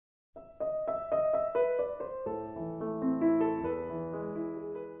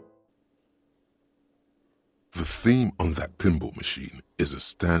The theme on that pinball machine is a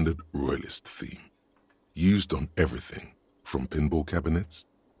standard royalist theme, used on everything from pinball cabinets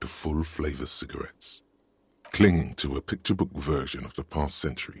to full-flavor cigarettes. Clinging to a picture book version of the past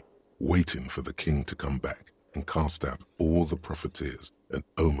century, waiting for the king to come back and cast out all the profiteers and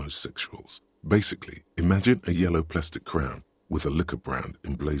homosexuals. Basically, imagine a yellow plastic crown with a liquor brand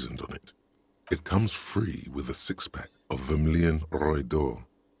emblazoned on it. It comes free with a six-pack of Vermilion Roy d'Or.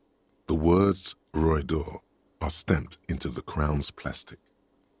 The words Roy d'Or are stamped into the crown's plastic.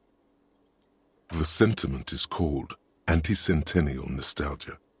 The sentiment is called anti-centennial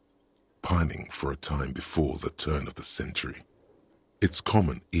nostalgia, pining for a time before the turn of the century. It's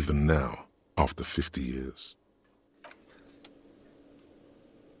common even now, after 50 years.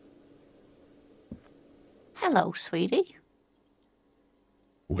 Hello, sweetie.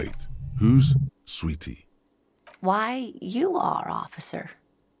 Wait, who's sweetie? Why, you are, officer.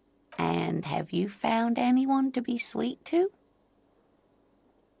 And have you found anyone to be sweet to?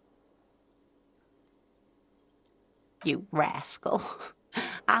 You rascal.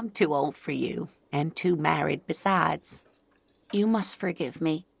 I'm too old for you, and too married besides. You must forgive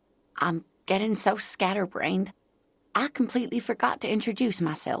me. I'm getting so scatterbrained. I completely forgot to introduce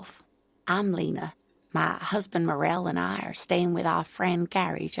myself. I'm Lena. My husband Morel and I are staying with our friend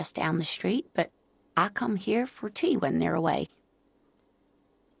Gary just down the street, but I come here for tea when they're away.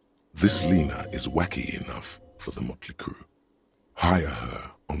 This Lena is wacky enough for the motley crew. Hire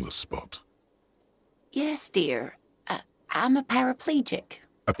her on the spot. Yes, dear. I'm a paraplegic.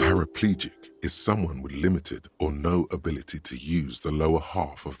 A paraplegic is someone with limited or no ability to use the lower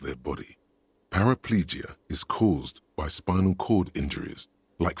half of their body. Paraplegia is caused by spinal cord injuries,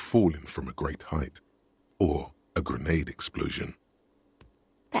 like falling from a great height, or a grenade explosion.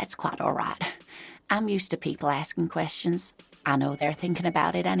 That's quite all right. I'm used to people asking questions. I know they're thinking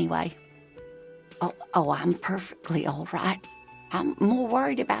about it anyway. Oh, I'm perfectly all right. I'm more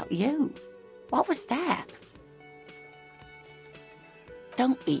worried about you. What was that?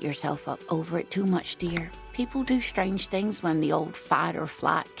 Don't beat yourself up over it too much, dear. People do strange things when the old fight or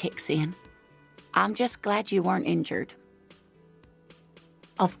flight kicks in. I'm just glad you weren't injured.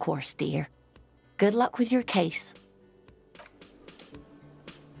 Of course, dear. Good luck with your case.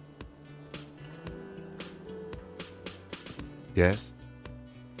 Yes?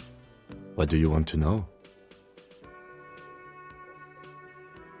 What do you want to know?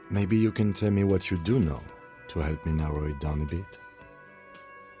 Maybe you can tell me what you do know to help me narrow it down a bit.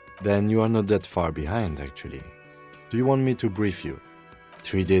 Then you are not that far behind, actually. Do you want me to brief you?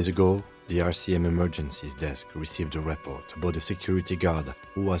 3 days ago, the RCM Emergencies Desk received a report about a security guard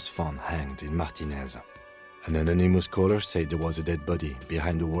who was found hanged in Martinez. An anonymous caller said there was a dead body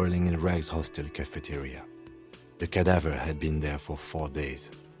behind the Whirling in Rags hostel cafeteria. The cadaver had been there for 4 days.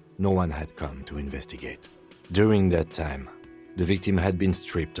 No one had come to investigate. During that time, the victim had been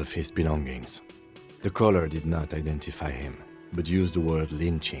stripped of his belongings. The caller did not identify him, but used the word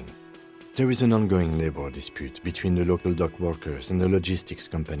lynching. There is an ongoing labor dispute between the local dock workers and the logistics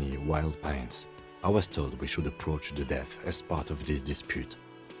company Wild Pines. I was told we should approach the death as part of this dispute.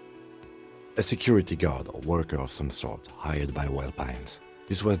 A security guard or worker of some sort hired by Wild Pines.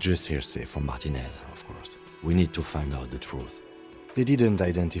 This was just hearsay from Martinez, of course. We need to find out the truth. They didn't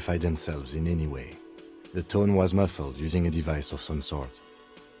identify themselves in any way. The tone was muffled using a device of some sort.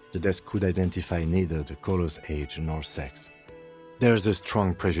 The desk could identify neither the caller's age nor sex. There's a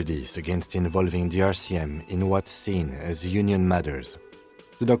strong prejudice against involving the RCM in what's seen as union matters.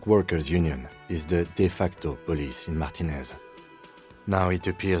 The dock workers' union is the de facto police in Martinez. Now it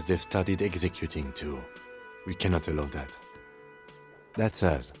appears they've started executing too. We cannot allow that. That's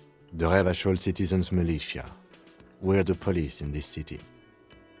us, the Revachol Citizens Militia. We're the police in this city.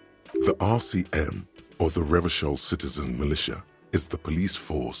 The RCM, or the Revachol Citizen Militia, is the police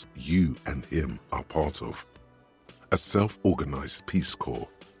force you and him are part of. A self-organized Peace Corps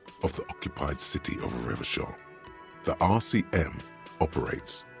of the occupied city of Revachol. The RCM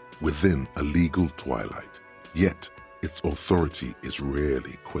operates within a legal twilight, yet its authority is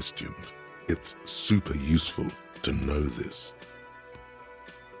rarely questioned. It's super useful to know this.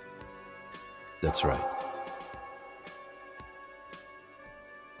 That's right.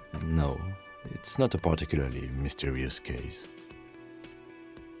 No, it's not a particularly mysterious case.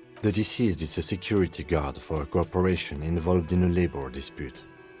 The deceased is a security guard for a corporation involved in a labor dispute.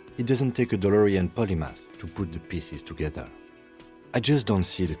 It doesn't take a DeLorean polymath to put the pieces together. I just don't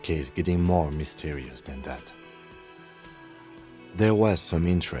see the case getting more mysterious than that. There was some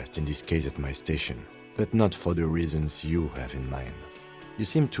interest in this case at my station, but not for the reasons you have in mind. You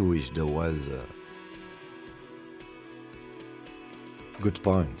seem to wish there was a... Good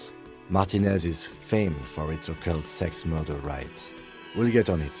point. Martinez is famed for its occult sex murder rites. We'll get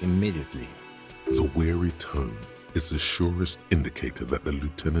on it immediately. The weary tone is the surest indicator that the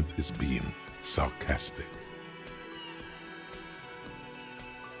lieutenant is being sarcastic.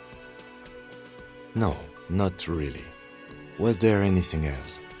 No, not really. Was there anything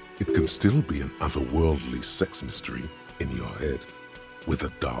else? It can still be an otherworldly sex mystery in your head, with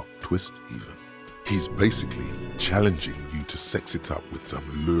a dark twist even. He's basically challenging you to sex it up with some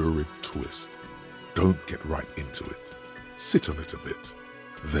lurid twist. Don't get right into it. Sit on it a bit,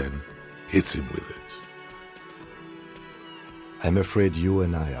 then hit him with it. I'm afraid you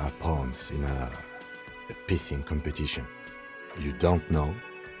and I are pawns in a pissing competition. You don't know?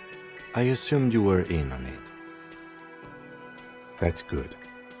 I assumed you were in on it. That's good.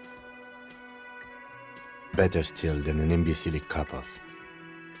 Better still than an imbecile cop-off.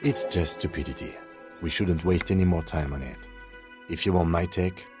 It's just stupidity. We shouldn't waste any more time on it. If you want my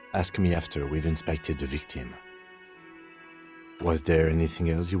take, ask me after we've inspected the victim. Was there anything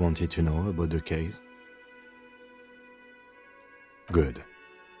else you wanted to know about the case? Good.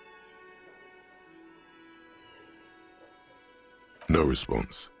 No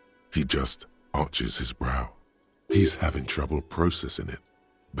response. He just arches his brow. He's having trouble processing it,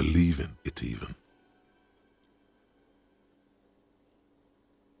 believing it even.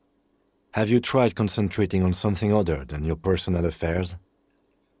 Have you tried concentrating on something other than your personal affairs?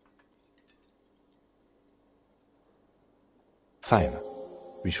 Fine.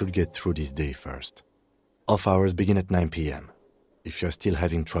 We should get through this day first. Off hours begin at 9 p.m. If you're still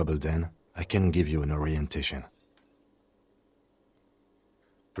having trouble then, I can give you an orientation.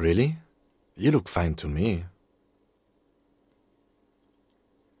 Really? You look fine to me.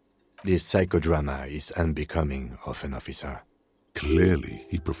 This psychodrama is unbecoming of an officer. Clearly,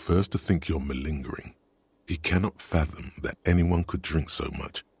 he prefers to think you're malingering. He cannot fathom that anyone could drink so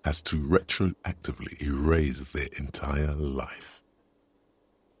much as to retroactively erase their entire life.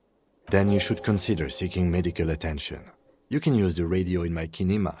 Then you should consider seeking medical attention. You can use the radio in my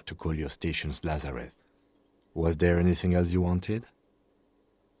kinema to call your station's Lazareth. Was there anything else you wanted?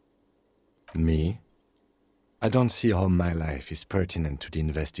 Me? I don't see how my life is pertinent to the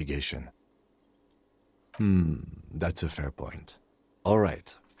investigation. That's a fair point. All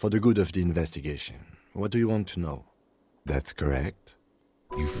right, for the good of the investigation, what do you want to know? That's correct.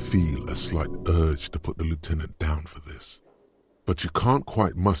 You feel a slight urge to put the lieutenant down for this, but you can't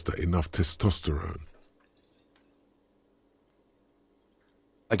quite muster enough testosterone.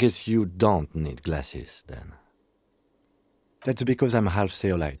 I guess you don't need glasses, then. That's because I'm half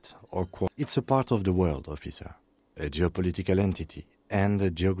Seolite, or It's a part of the world, officer. A geopolitical entity, and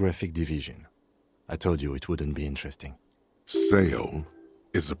a geographic division. I told you it wouldn't be interesting. Seoul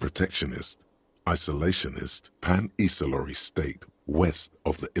is a protectionist, isolationist, pan-Isolari state west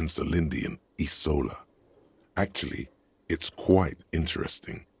of the Insulindian Isola. Actually, it's quite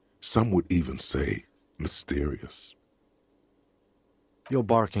interesting. Some would even say mysterious. You're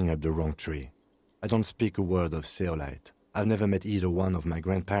barking up the wrong tree. I don't speak a word of Seolite. I've never met either one of my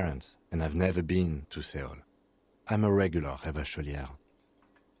grandparents, and I've never been to Seoul. I'm a regular Revacholière.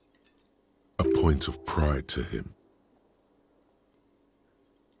 A point of pride to him.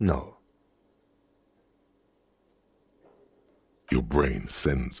 No. Your brain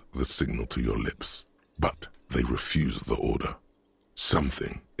sends the signal to your lips, but they refuse the order.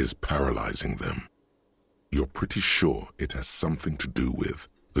 Something is paralyzing them. You're pretty sure it has something to do with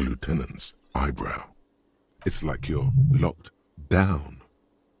the lieutenant's eyebrow. It's like you're locked down.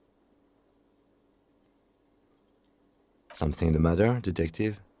 Something the matter,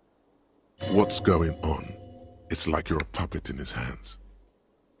 detective? What's going on? It's like you're a puppet in his hands.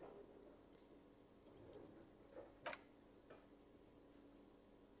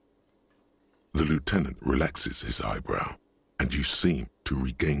 The lieutenant relaxes his eyebrow, and you seem to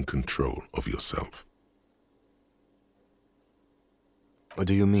regain control of yourself. What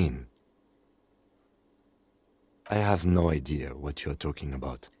do you mean? I have no idea what you're talking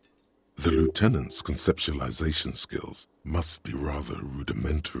about. The lieutenant's conceptualization skills must be rather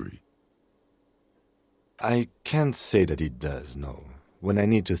rudimentary. I can't say that it does, no. When I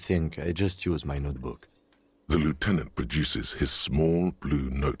need to think, I just use my notebook. The lieutenant produces his small blue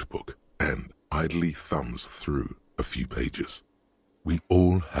notebook and idly thumbs through a few pages. We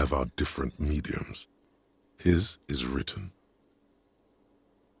all have our different mediums. His is written.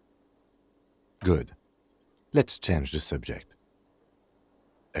 Good. Let's change the subject.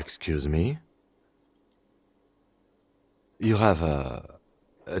 Excuse me? You have a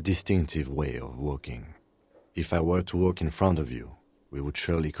distinctive way of walking. If I were to walk in front of you, we would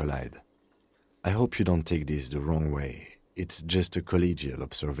surely collide. I hope you don't take this the wrong way. It's just a collegial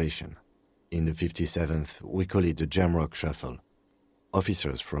observation. In the 57th, we call it the Jamrock Shuffle.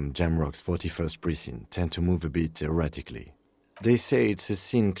 Officers from Jamrock's 41st Precinct tend to move a bit erratically. They say it's a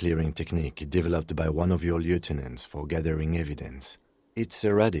scene-clearing technique developed by one of your lieutenants for gathering evidence. It's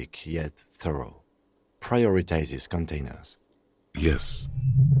erratic, yet thorough. Prioritizes containers. Yes,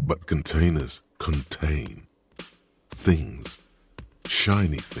 but containers contain things,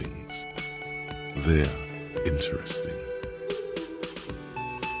 shiny things. They're interesting.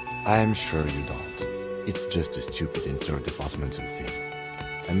 I am sure you don't. It's just a stupid interdepartmental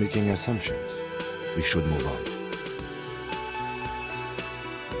thing. I'm making assumptions. We should move on.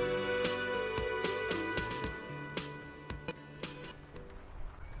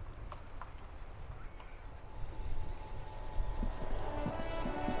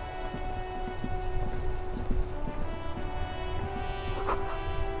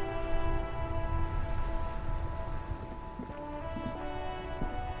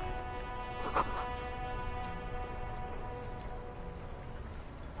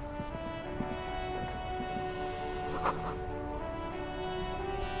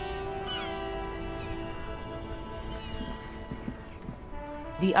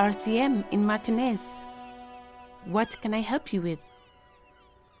 The RCM in Martinez. What can I help you with?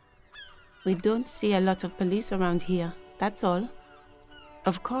 We don't see a lot of police around here, that's all.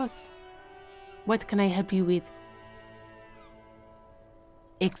 Of course. What can I help you with?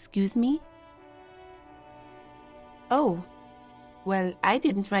 Excuse me? Oh, well, I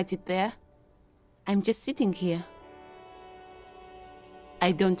didn't write it there. I'm just sitting here.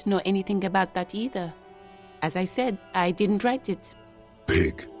 I don't know anything about that either. As I said, I didn't write it.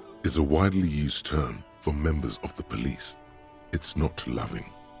 Pig is a widely used term for members of the police. It's not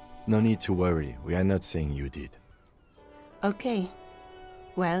loving. No need to worry, we are not saying you did. Okay.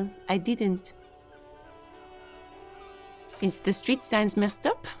 Well, I didn't. Since the street sign's messed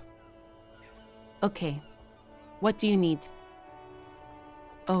up? Okay. What do you need?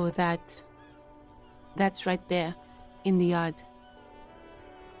 Oh, that's right there, in the yard.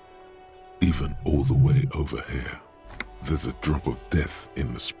 Even all the way over here, there's a drop of death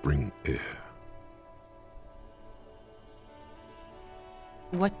in the spring air.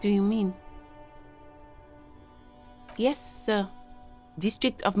 What do you mean? Yes, sir.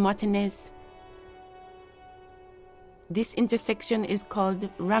 District of Martinez. This intersection is called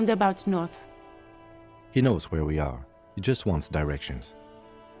Roundabout North. He knows where we are. He just wants directions.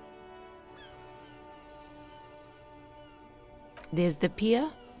 There's the pier,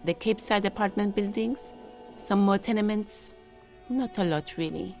 the Cape Side apartment buildings, some more tenements. Not a lot,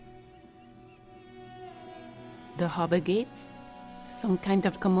 really. The harbor gates. Some kind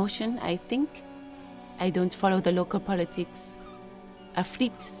of commotion, I think. I don't follow the local politics. A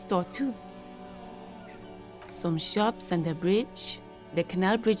fleet store, too. Some shops and a bridge. The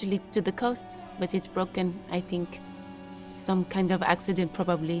canal bridge leads to the coast, but it's broken, I think. Some kind of accident,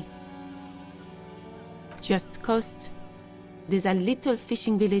 probably. Just coast. There's a little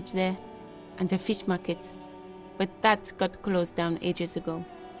fishing village there, and a fish market. But that got closed down ages ago.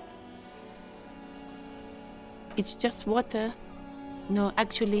 It's just water. No,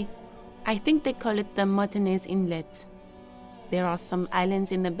 actually, I think they call it the Martinez Inlet. There are some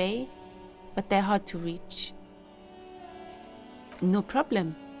islands in the bay, but they're hard to reach. No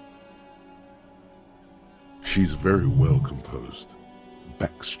problem. She's very well composed,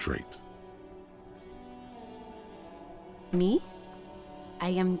 back straight. Me? I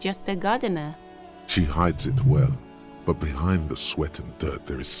am just a gardener. She hides it well, but behind the sweat and dirt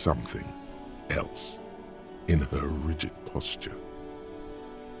there is something else in her rigid posture.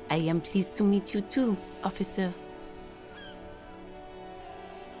 I am pleased to meet you too, officer.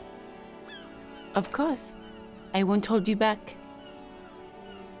 Of course. I won't hold you back.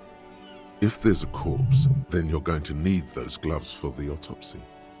 If there's a corpse, then you're going to need those gloves for the autopsy.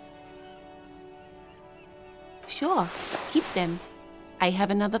 Sure, keep them. I have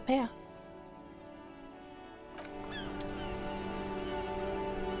another pair.